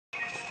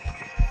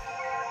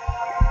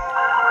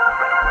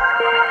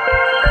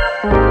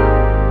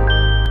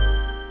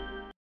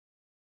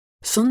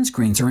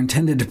Sunscreens are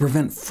intended to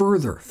prevent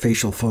further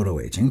facial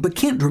photoaging, but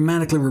can't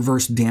dramatically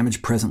reverse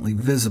damage presently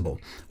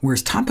visible,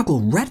 whereas topical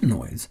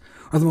retinoids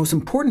are the most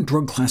important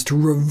drug class to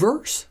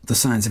reverse the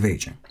signs of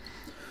aging.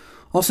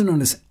 Also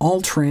known as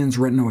all-trans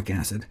retinoic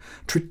acid,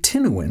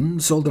 Tretinoin,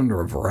 sold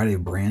under a variety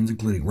of brands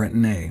including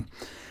Retin-A,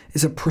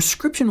 is a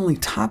prescription-only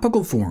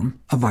topical form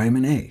of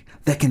vitamin A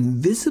that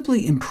can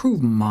visibly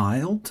improve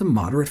mild to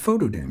moderate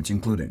photo damage,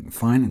 including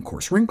fine and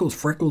coarse wrinkles,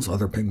 freckles,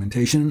 other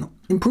pigmentation, and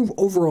improve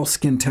overall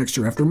skin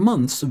texture after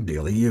months of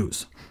daily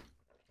use.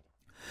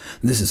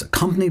 This is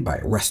accompanied by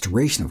a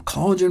restoration of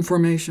collagen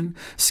formation.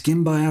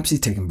 Skin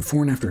biopsies taken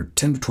before and after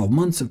 10 to 12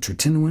 months of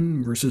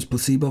Tretinoin versus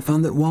placebo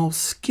found that while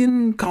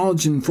skin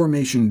collagen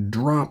formation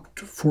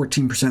dropped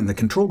 14% in the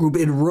control group,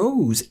 it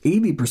rose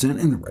 80%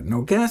 in the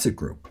retinoic acid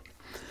group.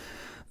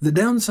 The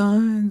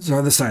downsides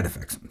are the side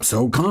effects,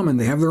 so common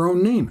they have their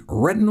own name,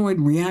 retinoid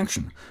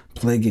reaction,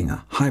 plaguing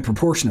a high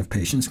proportion of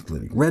patients,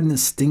 including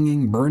redness,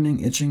 stinging,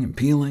 burning, itching, and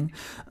peeling.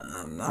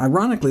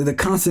 Ironically, the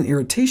constant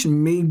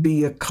irritation may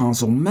be a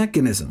causal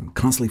mechanism,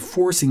 constantly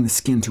forcing the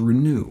skin to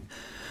renew.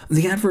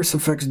 The adverse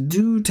effects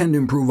do tend to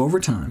improve over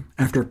time,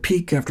 after a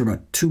peak after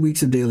about 2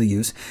 weeks of daily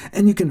use,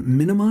 and you can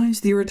minimize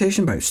the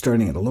irritation by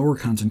starting at a lower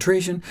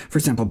concentration, for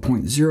example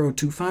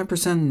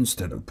 0.025%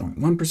 instead of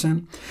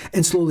 0.1%,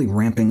 and slowly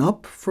ramping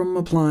up from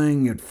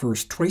applying at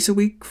first twice a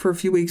week for a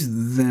few weeks,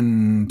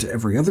 then to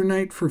every other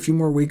night for a few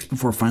more weeks,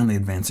 before finally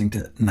advancing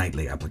to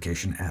nightly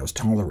application as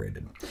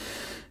tolerated.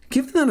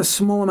 Given that a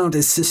small amount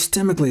is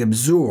systemically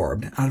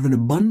absorbed, out of an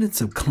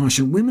abundance of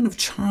caution, women of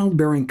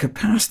childbearing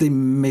capacity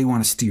may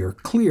want to steer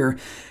clear,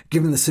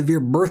 given the severe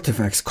birth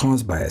defects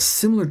caused by a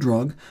similar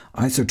drug,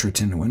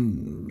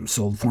 isotretinoin,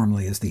 sold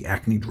formerly as the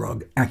acne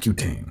drug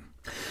Accutane.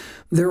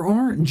 There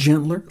are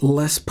gentler,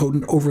 less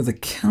potent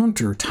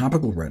over-the-counter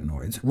topical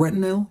retinoids,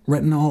 retinol,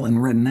 retinol,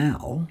 and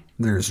retinal.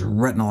 There's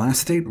retinol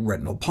acetate,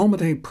 retinol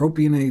palmitate,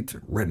 propionate,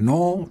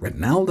 retinol,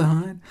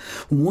 retinaldehyde.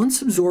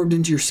 Once absorbed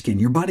into your skin,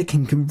 your body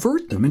can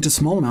convert them into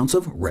small amounts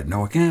of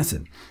retinoic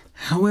acid.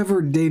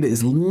 However, data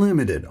is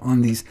limited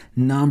on these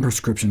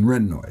non-prescription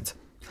retinoids.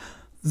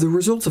 The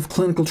results of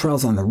clinical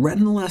trials on the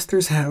retinol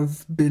esters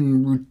have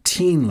been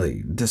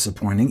routinely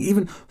disappointing.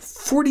 Even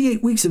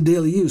 48 weeks of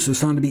daily use was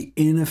found to be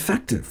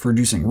ineffective for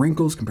reducing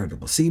wrinkles compared to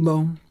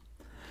placebo.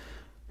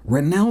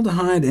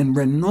 Retinaldehyde and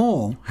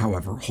retinol,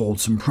 however,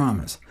 hold some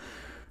promise.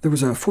 There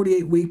was a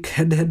 48-week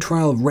head-to-head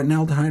trial of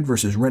retinaldehyde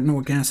versus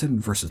retinoic acid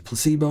versus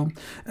placebo.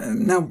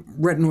 Now,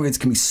 retinoids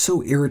can be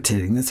so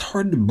irritating that it's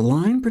hard to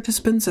blind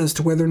participants as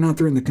to whether or not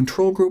they're in the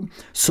control group,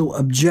 so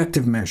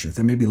objective measures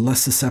that may be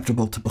less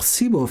susceptible to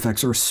placebo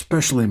effects are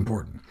especially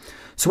important.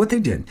 So what they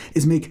did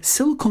is make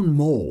silicone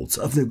molds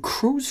of the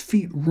crow's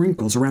feet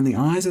wrinkles around the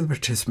eyes of the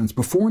participants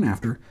before and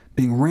after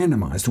being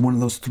randomized to one of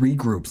those 3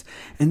 groups,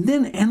 and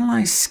then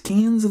analyze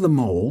scans of the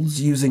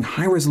molds using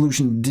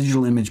high-resolution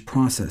digital image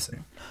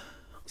processing.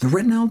 The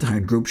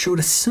retinaldehyde group showed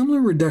a similar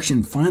reduction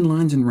in fine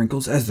lines and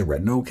wrinkles as the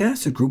retinoic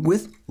acid group,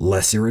 with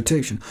less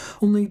irritation.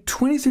 Only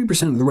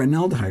 23% of the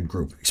retinaldehyde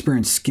group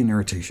experienced skin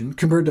irritation,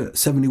 compared to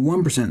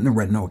 71% in the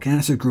retinoic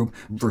acid group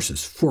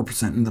versus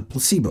 4% in the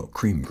placebo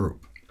cream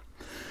group.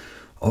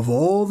 Of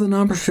all the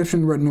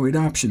non-prescription retinoid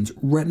options,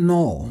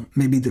 retinol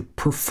may be the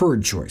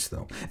preferred choice,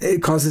 though.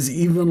 It causes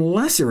even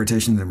less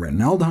irritation than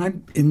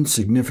retinaldehyde,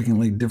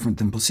 insignificantly different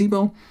than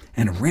placebo,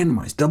 and a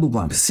randomized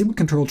double-blind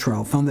placebo-controlled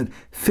trial found that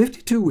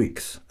 52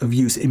 weeks of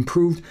use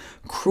improved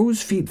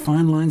crow's feet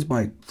fine lines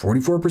by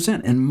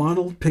 44% and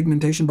mottled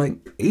pigmentation by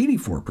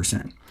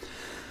 84%.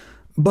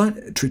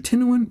 But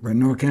Tretinoin,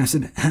 retinoic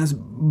acid, has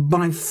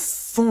by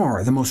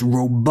far the most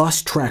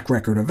robust track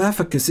record of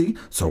efficacy,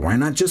 so why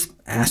not just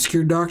ask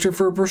your doctor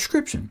for a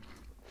prescription?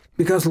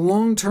 Because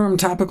long-term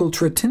topical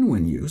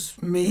Tretinoin use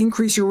may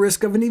increase your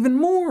risk of an even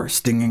more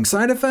stinging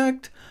side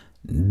effect—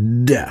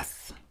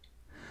 death.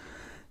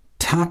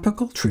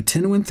 Topical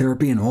Tretinoin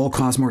therapy and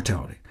all-cause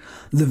mortality.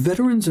 The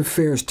Veterans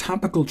Affairs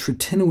topical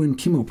Tretinoin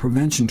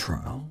chemoprevention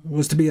trial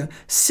was to be a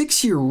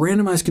 6-year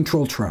randomized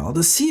controlled trial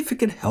to see if it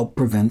could help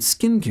prevent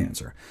skin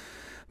cancer.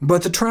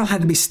 But the trial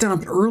had to be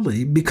stopped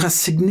early because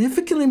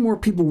significantly more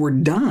people were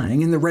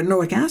dying in the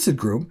retinoic acid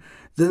group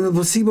than the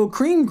placebo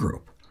cream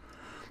group.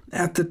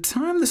 At the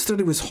time the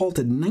study was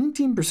halted,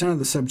 19% of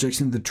the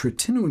subjects in the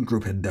Tretinoin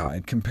group had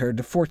died, compared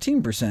to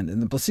 14% in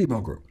the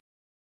placebo group.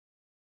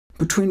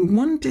 Between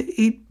 1 to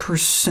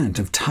 8%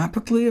 of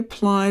topically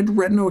applied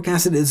retinoic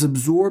acid is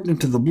absorbed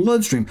into the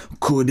bloodstream.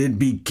 Could it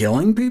be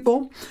killing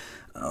people?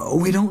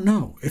 We don't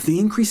know if the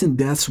increase in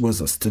deaths was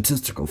a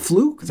statistical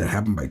fluke that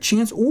happened by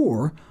chance,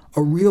 or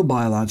a real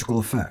biological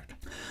effect.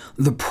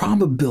 The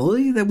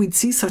probability that we'd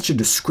see such a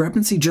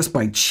discrepancy just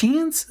by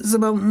chance is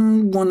about 1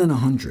 in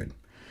 100.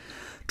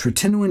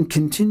 Tretinoin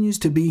continues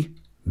to be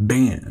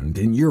banned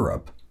in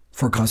Europe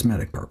for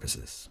cosmetic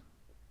purposes.